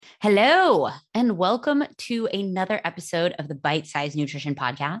Hello, and welcome to another episode of the Bite Size Nutrition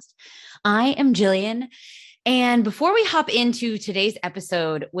Podcast. I am Jillian. And before we hop into today's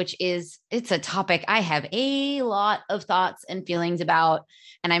episode, it's a topic I have a lot of thoughts and feelings about,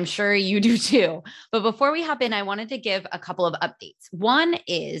 and I'm sure you do too. But before we hop in, I wanted to give a couple of updates. One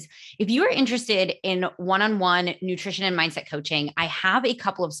is if you are interested in one-on-one nutrition and mindset coaching, I have a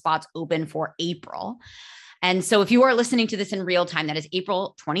couple of spots open for April. And so if you are listening to this in real time, that is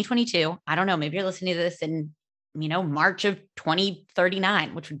April 2022. I don't know, maybe you're listening to this in, March of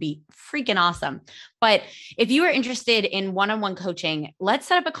 2039, which would be freaking awesome. But if you are interested in one-on-one coaching, let's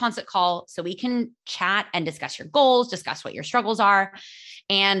set up a consult call so we can chat and discuss your goals, discuss what your struggles are.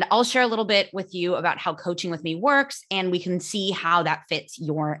 And I'll share a little bit with you about how coaching with me works, and we can see how that fits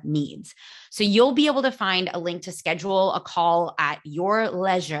your needs. So you'll be able to find a link to schedule a call at your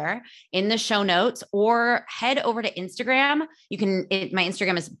leisure in the show notes, or head over to Instagram. My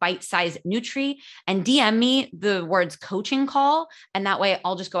Instagram is Bite Size Nutri, and DM me the words coaching call. And that way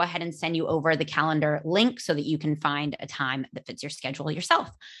I'll just go ahead and send you over the calendar link so that you can find a time that fits your schedule yourself.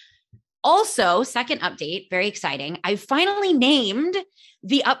 Also, second update, very exciting. I finally named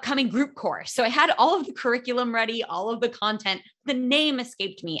the upcoming group course. So I had all of the curriculum ready, all of the content. The name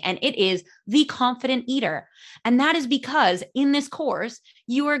escaped me, and it is The Confident Eater. And that is because in this course,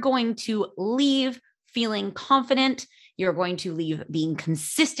 you are going to leave feeling confident. You're going to leave being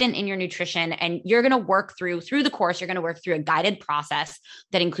consistent in your nutrition, and you're going to work through the course. You're going to work through a guided process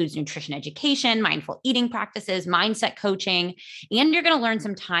that includes nutrition education, mindful eating practices, mindset coaching, and you're going to learn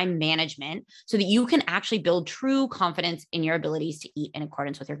some time management so that you can actually build true confidence in your abilities to eat in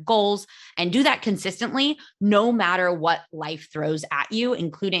accordance with your goals, and do that consistently, no matter what life throws at you,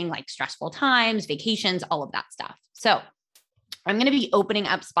 including like stressful times, vacations, all of that stuff. So I'm going to be opening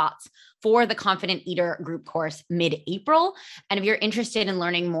up spots for the Confident Eater group course mid-April. And if you're interested in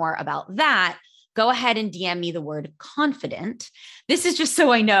learning more about that, go ahead and DM me the word confident. This is just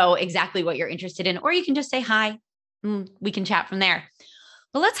so I know exactly what you're interested in, or you can just say hi. We can chat from there.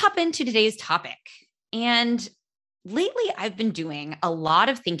 But let's hop into today's topic. And lately, I've been doing a lot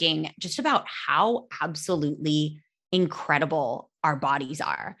of thinking just about how absolutely incredible our bodies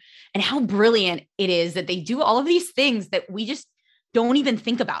are and how brilliant it is that they do all of these things that we just don't even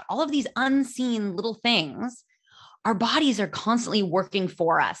think about. All of these unseen little things, our bodies are constantly working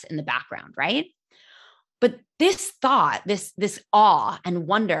for us in the background, right? But this thought, this awe and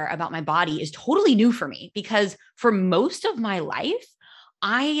wonder about my body is totally new for me, because for most of my life,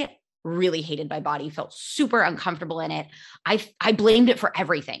 I really hated my body, felt super uncomfortable in it. I blamed it for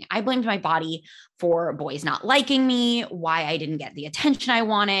everything. I blamed my body for boys not liking me, why I didn't get the attention I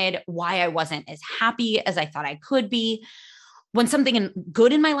wanted, why I wasn't as happy as I thought I could be. When something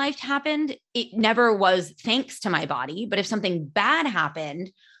good in my life happened, it never was thanks to my body. But if something bad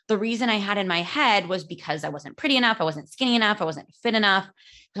happened, the reason I had in my head was because I wasn't pretty enough, I wasn't skinny enough, I wasn't fit enough. It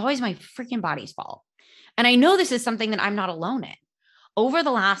was always my freaking body's fault. And I know this is something that I'm not alone in. Over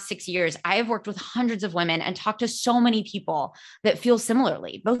the last 6 years, I have worked with hundreds of women and talked to so many people that feel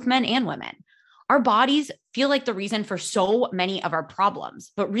similarly, both men and women. Our bodies feel like the reason for so many of our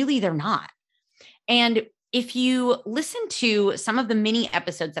problems, but really they're not. And if you listen to some of the mini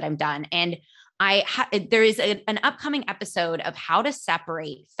episodes that I've done, and there is an upcoming episode of how to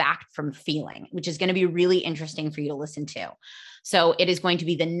separate fact from feeling, which is going to be really interesting for you to listen to. So it is going to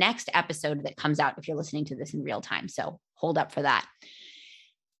be the next episode that comes out if you're listening to this in real time. So hold up for that.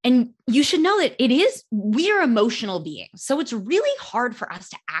 And you should know that we are emotional beings. So it's really hard for us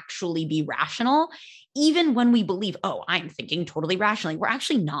to actually be rational, even when we believe, oh, I'm thinking totally rationally. We're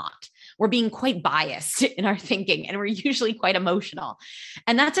actually not. We're being quite biased in our thinking, and we're usually quite emotional.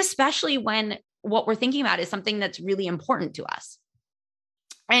 And that's especially when what we're thinking about is something that's really important to us.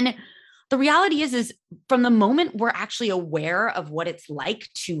 And the reality is from the moment we're actually aware of what it's like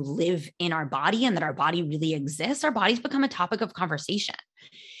to live in our body and that our body really exists, our bodies become a topic of conversation.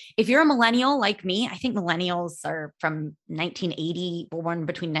 If you're a millennial like me, I think millennials are from 1980, born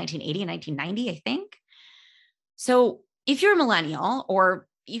between 1980 and 1990, I think. So if you're a millennial, or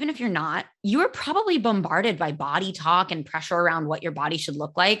even if you're not, you are probably bombarded by body talk and pressure around what your body should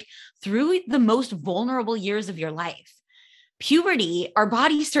look like through the most vulnerable years of your life. Puberty, our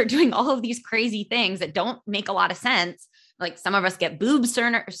bodies start doing all of these crazy things that don't make a lot of sense, Like some of us get boobs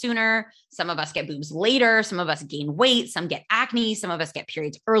sooner. Some of us get boobs later. Some of us gain weight. Some get acne. Some of us get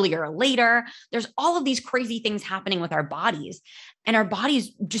periods earlier or later. There's all of these crazy things happening with our bodies. And our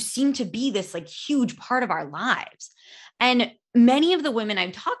bodies just seem to be this like huge part of our lives. And many of the women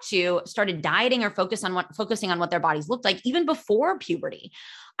I've talked to started dieting or focusing on what their bodies looked like even before puberty.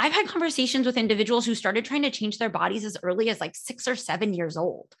 I've had conversations with individuals who started trying to change their bodies as early as like 6 or 7 years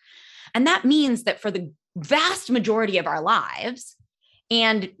old. And that means that for the vast majority of our lives,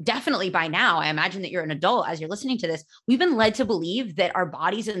 and definitely by now, I imagine that you're an adult as you're listening to this, we've been led to believe that our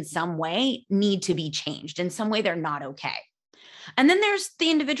bodies in some way need to be changed. In some way, they're not okay. And then there's the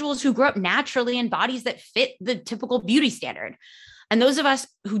individuals who grew up naturally in bodies that fit the typical beauty standard. And those of us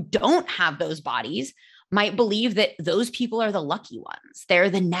who don't have those bodies might believe that those people are the lucky ones. They're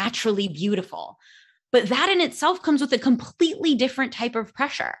the naturally beautiful. But that in itself comes with a completely different type of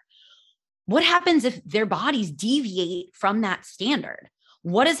pressure. What happens if their bodies deviate from that standard?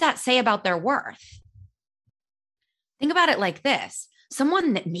 What does that say about their worth? Think about it like this.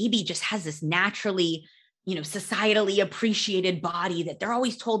 Someone that maybe just has this naturally, societally appreciated body that they're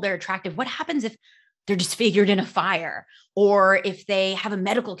always told they're attractive. What happens if they're disfigured in a fire, or if they have a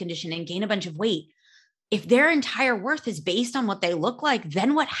medical condition and gain a bunch of weight? If their entire worth is based on what they look like,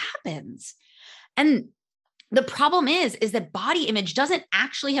 then what happens? And the problem is that body image doesn't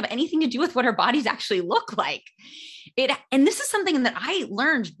actually have anything to do with what our bodies actually look like. And this is something that I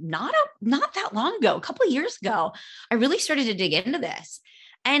learned not that long ago, a couple of years ago. I really started to dig into this.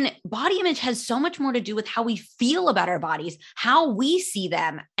 And body image has so much more to do with how we feel about our bodies, how we see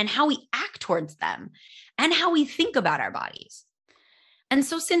them, and how we act towards them, and how we think about our bodies. And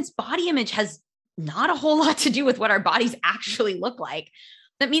so since body image has not a whole lot to do with what our bodies actually look like,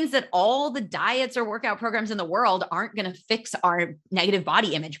 that means that all the diets or workout programs in the world aren't going to fix our negative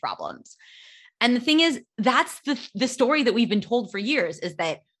body image problems. And the thing is, that's the story that we've been told for years, is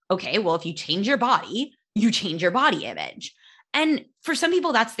that, okay, well, if you change your body, you change your body image. And for some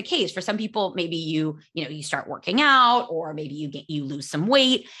people, that's the case. For some people, maybe you start working out, or maybe you lose some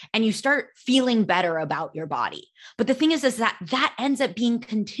weight and you start feeling better about your body. But the thing is that ends up being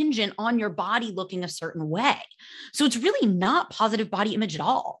contingent on your body looking a certain way. So it's really not positive body image at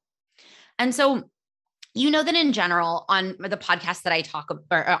all. And so, that in general, on the podcast that I talk about,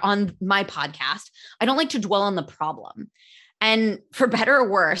 or on my podcast, I don't like to dwell on the problem. And for better or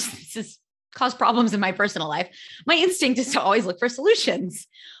worse, this is cause problems in my personal life, my instinct is to always look for solutions.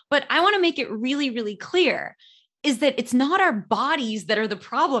 But I want to make it really, really clear is that it's not our bodies that are the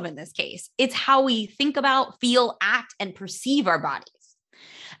problem in this case. It's how we think about, feel, act, and perceive our bodies.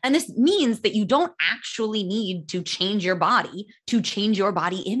 And this means that you don't actually need to change your body to change your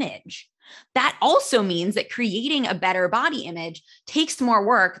body image. That also means that creating a better body image takes more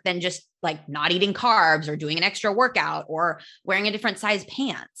work than just like not eating carbs or doing an extra workout or wearing a different size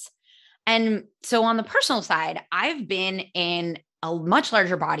pants. And so on the personal side, I've been in a much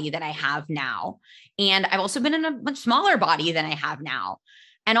larger body than I have now. And I've also been in a much smaller body than I have now.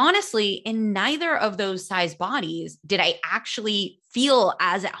 And honestly, in neither of those size bodies did I actually feel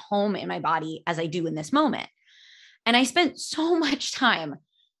as at home in my body as I do in this moment. And I spent so much time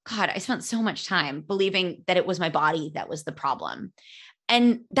believing that it was my body that was the problem.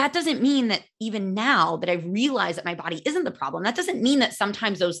 And that doesn't mean that even now that I've realized that my body isn't the problem, that doesn't mean that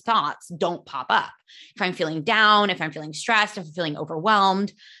sometimes those thoughts don't pop up. If I'm feeling down, if I'm feeling stressed, if I'm feeling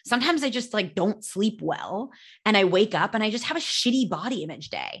overwhelmed, sometimes I just don't sleep well. And I wake up and I just have a shitty body image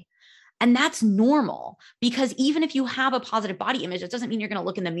day. And that's normal, because even if you have a positive body image, it doesn't mean you're going to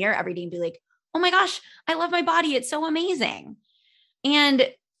look in the mirror every day and be like, oh my gosh, I love my body. It's so amazing. And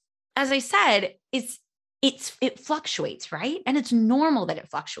as I said, it fluctuates, right? And it's normal that it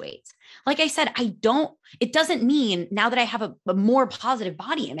fluctuates. Like I said, it doesn't mean now that I have a more positive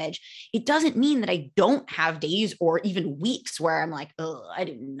body image, it doesn't mean that I don't have days or even weeks where I'm like, oh, I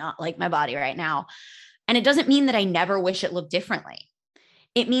do not like my body right now. And it doesn't mean that I never wish it looked differently.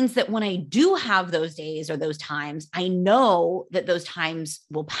 It means that when I do have those days or those times, I know that those times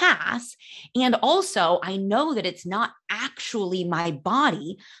will pass. And also I know that it's not actually my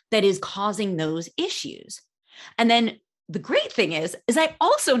body that is causing those issues. And then the great thing is I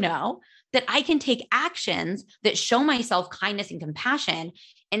also know that I can take actions that show myself kindness and compassion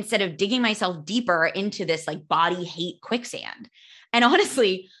instead of digging myself deeper into this body hate quicksand. And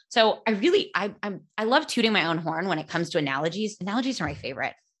honestly, so I love tooting my own horn when it comes to analogies. Analogies are my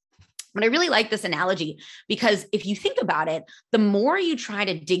favorite. But I really like this analogy because if you think about it, the more you try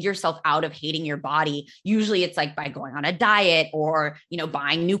to dig yourself out of hating your body, usually it's like by going on a diet or,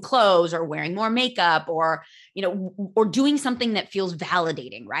 buying new clothes or wearing more makeup or, or doing something that feels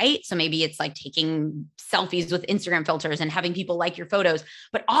validating, right? So maybe it's like taking selfies with Instagram filters and having people like your photos,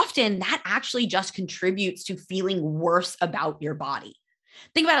 but often that actually just contributes to feeling worse about your body.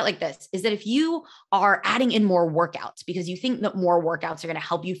 Think about it like this, is that if you are adding in more workouts because you think that more workouts are going to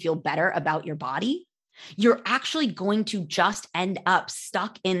help you feel better about your body, you're actually going to just end up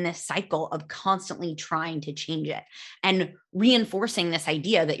stuck in this cycle of constantly trying to change it and reinforcing this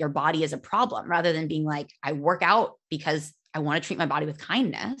idea that your body is a problem rather than being like, I work out because I want to treat my body with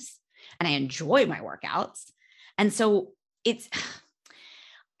kindness and I enjoy my workouts. And so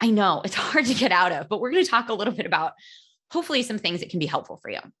I know it's hard to get out of, but we're going to talk a little bit about hopefully some things that can be helpful for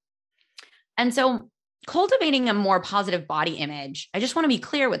you. And so cultivating a more positive body image, I just want to be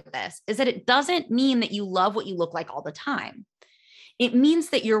clear with this, is that it doesn't mean that you love what you look like all the time. It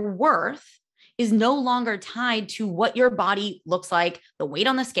means that your worth is no longer tied to what your body looks like, the weight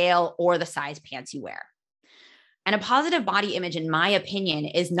on the scale, or the size pants you wear. And a positive body image, in my opinion,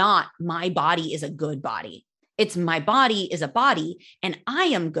 is not my body is a good body. It's my body is a body and I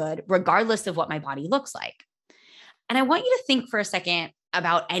am good regardless of what my body looks like. And I want you to think for a second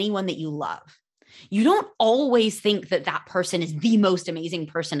about anyone that you love. You don't always think that that person is the most amazing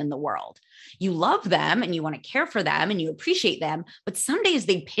person in the world. You love them and you want to care for them and you appreciate them, but some days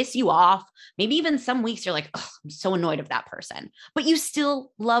they piss you off. Maybe even some weeks you're like, oh, I'm so annoyed of that person, but you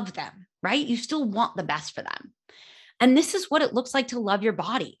still love them, right? You still want the best for them. And this is what it looks like to love your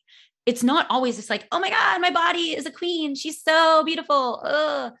body. It's not always just like, oh my God, my body is a queen. She's so beautiful.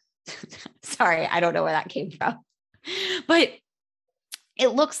 Ugh. Sorry, I don't know where that came from. But it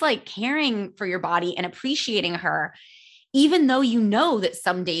looks like caring for your body and appreciating her, even though you know that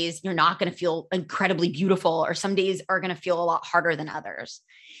some days you're not going to feel incredibly beautiful or some days are going to feel a lot harder than others.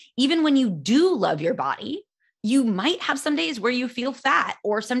 Even when you do love your body, you might have some days where you feel fat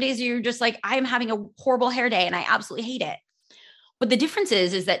or some days you're just like, I am having a horrible hair day and I absolutely hate it. But the difference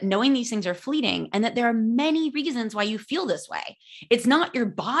is that knowing these things are fleeting and that there are many reasons why you feel this way. It's not your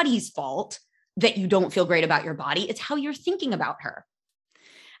body's fault that you don't feel great about your body. It's how you're thinking about her.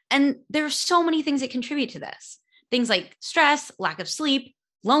 And there are so many things that contribute to this. Things like stress, lack of sleep,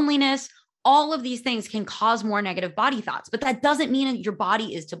 loneliness, all of these things can cause more negative body thoughts, but that doesn't mean that your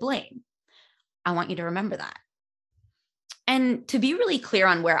body is to blame. I want you to remember that. And to be really clear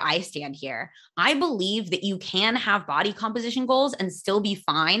on where I stand here, I believe that you can have body composition goals and still be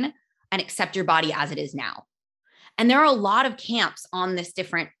fine and accept your body as it is now. And there are a lot of camps on this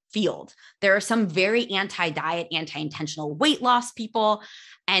different field. There are some very anti-diet, anti-intentional weight loss people,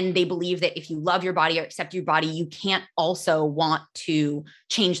 and they believe that if you love your body or accept your body, you can't also want to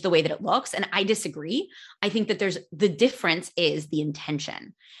change the way that it looks. And I disagree. I think that the difference is the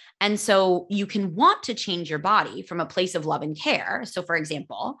intention. And so you can want to change your body from a place of love and care. So for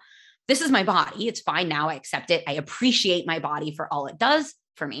example, this is my body. It's fine now. I accept it. I appreciate my body for all it does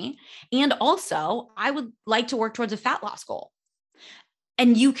for me. And also I would like to work towards a fat loss goal.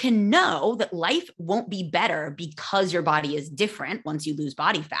 And you can know that life won't be better because your body is different once you lose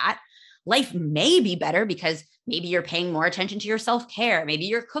body fat. Life may be better because maybe you're paying more attention to your self-care. Maybe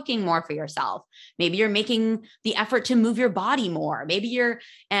you're cooking more for yourself. Maybe you're making the effort to move your body more. Maybe you're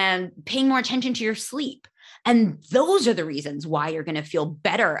paying more attention to your sleep. And those are the reasons why you're going to feel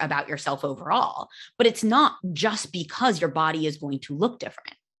better about yourself overall. But it's not just because your body is going to look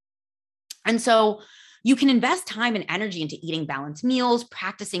different. And so you can invest time and energy into eating balanced meals,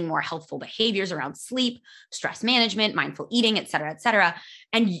 practicing more healthful behaviors around sleep, stress management, mindful eating, et cetera,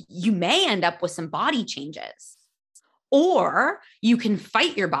 and you may end up with some body changes. Or you can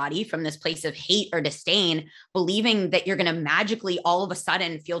fight your body from this place of hate or disdain, believing that you're going to magically all of a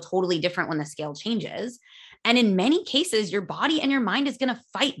sudden feel totally different when the scale changes. And in many cases, your body and your mind is going to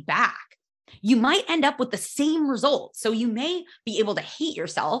fight back. You might end up with the same results. So you may be able to hate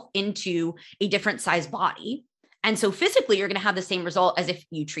yourself into a different size body. And so physically, you're going to have the same result as if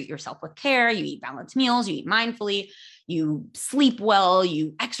you treat yourself with care, you eat balanced meals, you eat mindfully, you sleep well,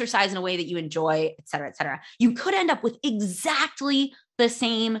 you exercise in a way that you enjoy, et cetera, et cetera. You could end up with exactly the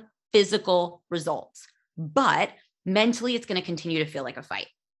same physical results, but mentally, it's going to continue to feel like a fight.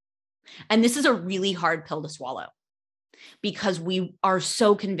 And this is a really hard pill to swallow, because we are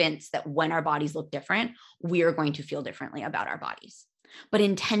so convinced that when our bodies look different, we are going to feel differently about our bodies. But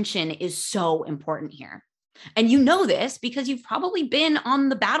intention is so important here. And you know this because you've probably been on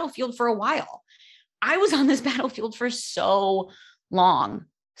the battlefield for a while. I was on this battlefield for so long.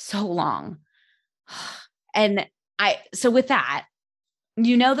 And so with that,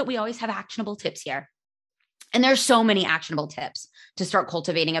 you know that we always have actionable tips here. And there's so many actionable tips to start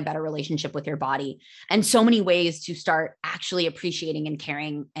cultivating a better relationship with your body, and so many ways to start actually appreciating and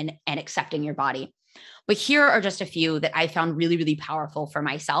caring and accepting your body. But here are just a few that I found really, really powerful for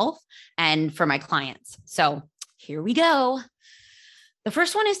myself and for my clients. So here we go. The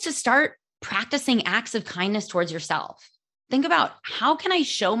first one is to start practicing acts of kindness towards yourself. Think about, how can I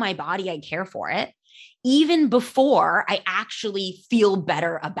show my body I care for it even before I actually feel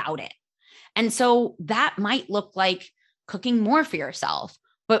better about it? And so that might look like cooking more for yourself.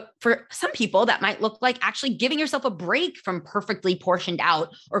 But for some people, that might look like actually giving yourself a break from perfectly portioned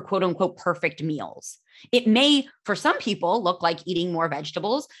out or quote unquote perfect meals. It may, for some people, look like eating more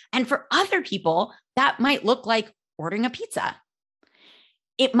vegetables. And for other people, that might look like ordering a pizza.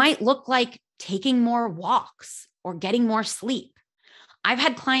 It might look like taking more walks or getting more sleep. I've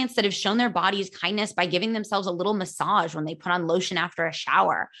had clients that have shown their bodies kindness by giving themselves a little massage when they put on lotion after a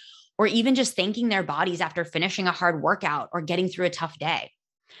shower, or even just thanking their bodies after finishing a hard workout or getting through a tough day.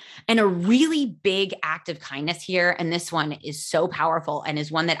 And a really big act of kindness here, and this one is so powerful and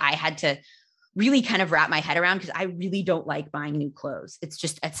is one that I had to really kind of wrap my head around, because I really don't like buying new clothes. It's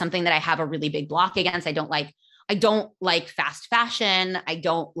something that I have a really big block against. I don't like fast fashion.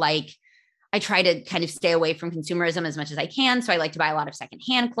 I try to kind of stay away from consumerism as much as I can. So I like to buy a lot of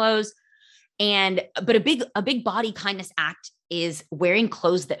secondhand clothes. But a big body kindness act is wearing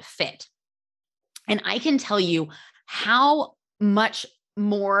clothes that fit. And I can tell you how much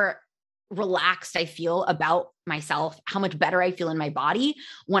more relaxed I feel about myself, how much better I feel in my body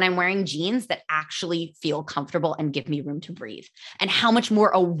when I'm wearing jeans that actually feel comfortable and give me room to breathe, and how much more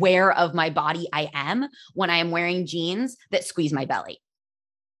aware of my body I am when I am wearing jeans that squeeze my belly.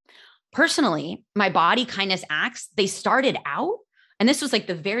 Personally, my body kindness acts, they started out, and this was like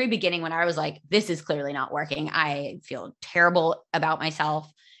the very beginning when I was like, this is clearly not working. I feel terrible about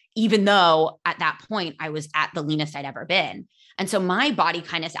myself, even though at that point I was at the leanest I'd ever been. And so my body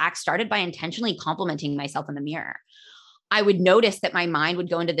kindness act started by intentionally complimenting myself in the mirror. I would notice that my mind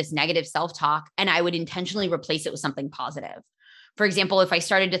would go into this negative self-talk, and I would intentionally replace it with something positive. For example, if I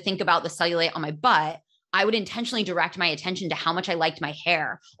started to think about the cellulite on my butt, I would intentionally direct my attention to how much I liked my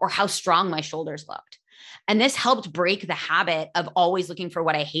hair or how strong my shoulders looked. And this helped break the habit of always looking for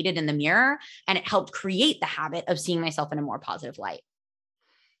what I hated in the mirror. And it helped create the habit of seeing myself in a more positive light.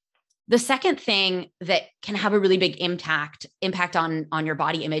 The second thing that can have a really big impact on your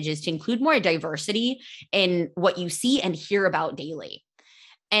body image is to include more diversity in what you see and hear about daily.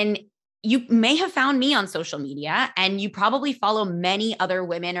 And you may have found me on social media, and you probably follow many other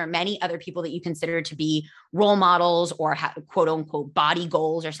women or many other people that you consider to be role models or have quote unquote body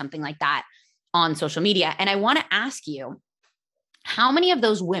goals or something like that on social media. And I want to ask you, how many of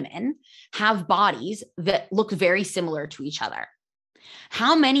those women have bodies that look very similar to each other?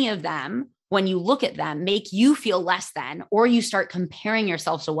 How many of them, when you look at them, make you feel less than, or you start comparing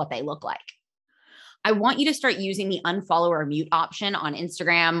yourself to what they look like? I want you to start using the unfollow or mute option on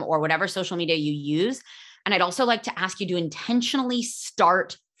Instagram or whatever social media you use. And I'd also like to ask you to intentionally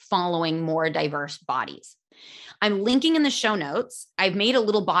start following more diverse bodies. I'm linking in the show notes. I've made a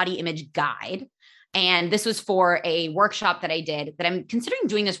little body image guide. And this was for a workshop that I did that I'm considering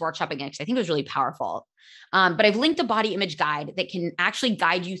doing this workshop again, because I think it was really powerful. But I've linked a body image guide that can actually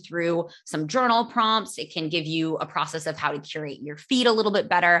guide you through some journal prompts. It can give you a process of how to curate your feed a little bit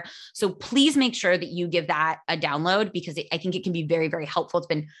better. So please make sure that you give that a download, because I think it can be very, very helpful. It's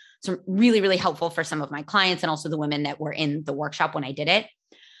been really, really helpful for some of my clients and also the women that were in the workshop when I did it.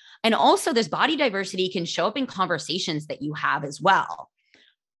 And also, this body diversity can show up in conversations that you have as well.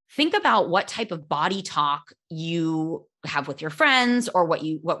 Think about what type of body talk you have with your friends, or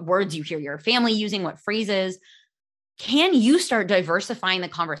what words you hear your family using, what phrases. Can you start diversifying the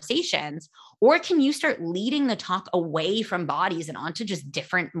conversations, or can you start leading the talk away from bodies and onto just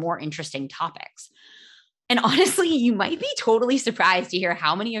different, more interesting topics? And honestly, you might be totally surprised to hear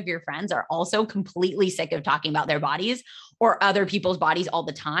how many of your friends are also completely sick of talking about their bodies or other people's bodies all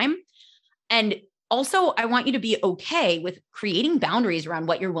the time. And also, I want you to be okay with creating boundaries around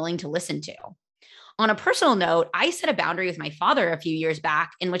what you're willing to listen to. On a personal note, I set a boundary with my father a few years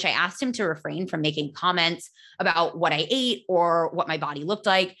back in which I asked him to refrain from making comments about what I ate or what my body looked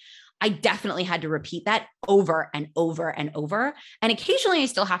like. I definitely had to repeat that over and over and over. And occasionally I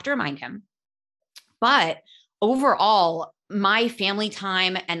still have to remind him. But overall, my family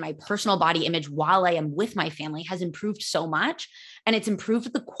time and my personal body image while I am with my family has improved so much. And it's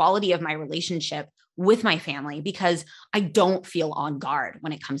improved the quality of my relationship with my family, because I don't feel on guard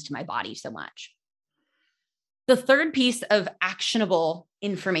when it comes to my body so much. The third piece of actionable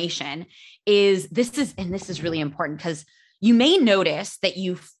information is this is really important, because You may notice that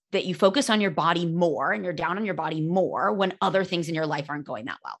you focus on your body more and you're down on your body more when other things in your life aren't going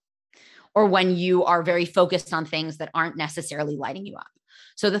that well, or when you are very focused on things that aren't necessarily lighting you up.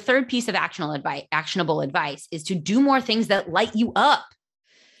 So the third piece of actionable advice is to do more things that light you up.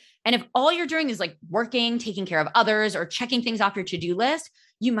 And if all you're doing is like working, taking care of others, or checking things off your to-do list,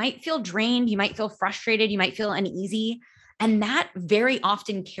 you might feel drained, you might feel frustrated, you might feel uneasy. And that very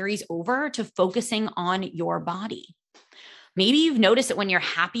often carries over to focusing on your body. Maybe you've noticed that when you're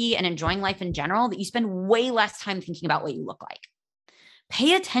happy and enjoying life in general, that you spend way less time thinking about what you look like.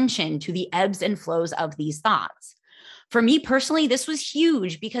 Pay attention to the ebbs and flows of these thoughts. For me personally, this was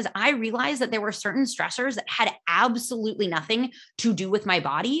huge because I realized that there were certain stressors that had absolutely nothing to do with my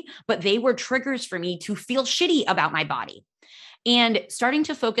body, but they were triggers for me to feel shitty about my body. And starting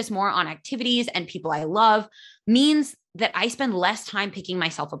to focus more on activities and people I love means that I spend less time picking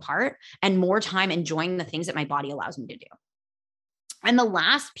myself apart and more time enjoying the things that my body allows me to do. And the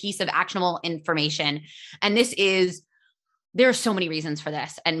last piece of actionable information, and there are so many reasons for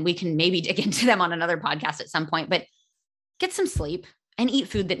this, and we can maybe dig into them on another podcast at some point, but get some sleep and eat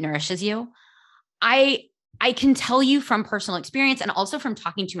food that nourishes you. I can tell you from personal experience and also from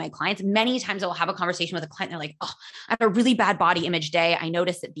talking to my clients, many times I'll have a conversation with a client. They're like, oh, I had a really bad body image day. I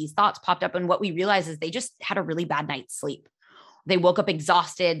noticed that these thoughts popped up. And what we realize is they just had a really bad night's sleep. They woke up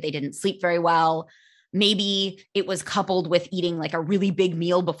exhausted. They didn't sleep very well. Maybe it was coupled with eating like a really big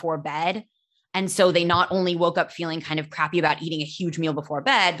meal before bed. And so they not only woke up feeling kind of crappy about eating a huge meal before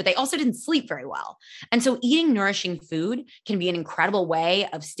bed, but they also didn't sleep very well. And so eating nourishing food can be an incredible way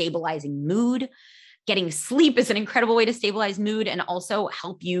of stabilizing mood. Getting sleep is an incredible way to stabilize mood and also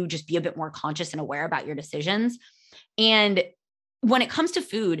help you just be a bit more conscious and aware about your decisions. And when it comes to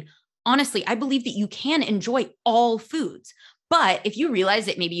food, honestly, I believe that you can enjoy all foods. But if you realize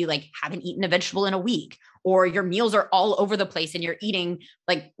that maybe you like haven't eaten a vegetable in a week, or your meals are all over the place and you're eating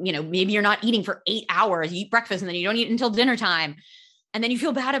like, maybe you're not eating for 8 hours, you eat breakfast and then you don't eat until dinner time. And then you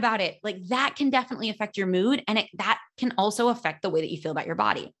feel bad about it. Like that can definitely affect your mood. And that can also affect the way that you feel about your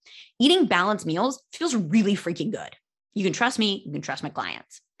body. Eating balanced meals feels really freaking good. You can trust me. You can trust my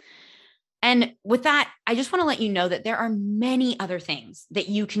clients. And with that, I just want to let you know that there are many other things that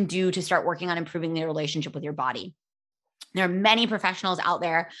you can do to start working on improving your relationship with your body. There are many professionals out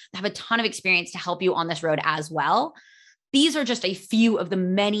there that have a ton of experience to help you on this road as well. These are just a few of the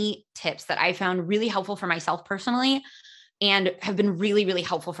many tips that I found really helpful for myself personally and have been really, really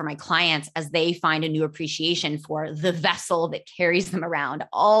helpful for my clients as they find a new appreciation for the vessel that carries them around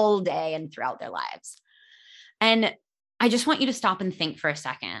all day and throughout their lives. And I just want you to stop and think for a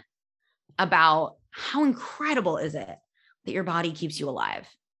second about how incredible is it that your body keeps you alive.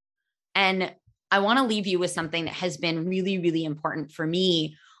 And I want to leave you with something that has been really, really important for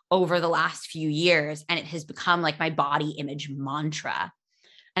me over the last few years. And it has become like my body image mantra.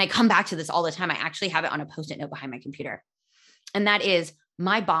 And I come back to this all the time. I actually have it on a Post-it note behind my computer. And that is,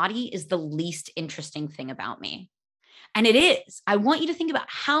 my body is the least interesting thing about me. And it is. I want you to think about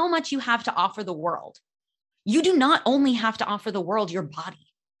how much you have to offer the world. You do not only have to offer the world your body.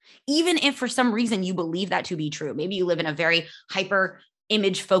 Even if for some reason you believe that to be true, maybe you live in a very hyper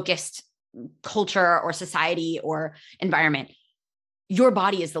image focused culture or society or environment, your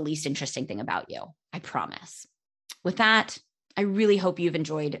body is the least interesting thing about you. I promise. With that, I really hope you've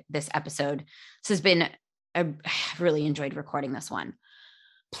enjoyed this episode. I've really enjoyed recording this one.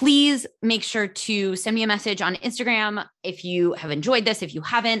 Please make sure to send me a message on Instagram if you have enjoyed this. If you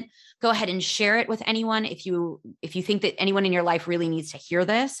haven't, go ahead and share it with anyone. If you think that anyone in your life really needs to hear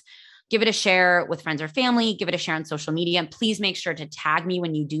this, give it a share with friends or family, give it a share on social media. And please make sure to tag me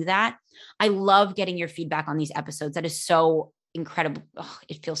when you do that. I love getting your feedback on these episodes. That is so incredible. Oh,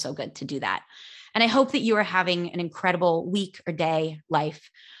 it feels so good to do that. And I hope that you are having an incredible week or day, life.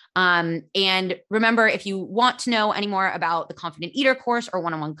 And remember, if you want to know any more about the Confident Eater course or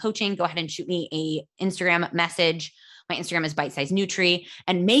one-on-one coaching, go ahead and shoot me an Instagram message. My Instagram is Bite Size Nutri,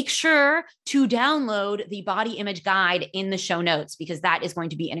 and make sure to download the body image guide in the show notes, because that is going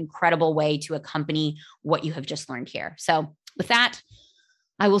to be an incredible way to accompany what you have just learned here. So with that,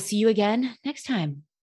 I will see you again next time.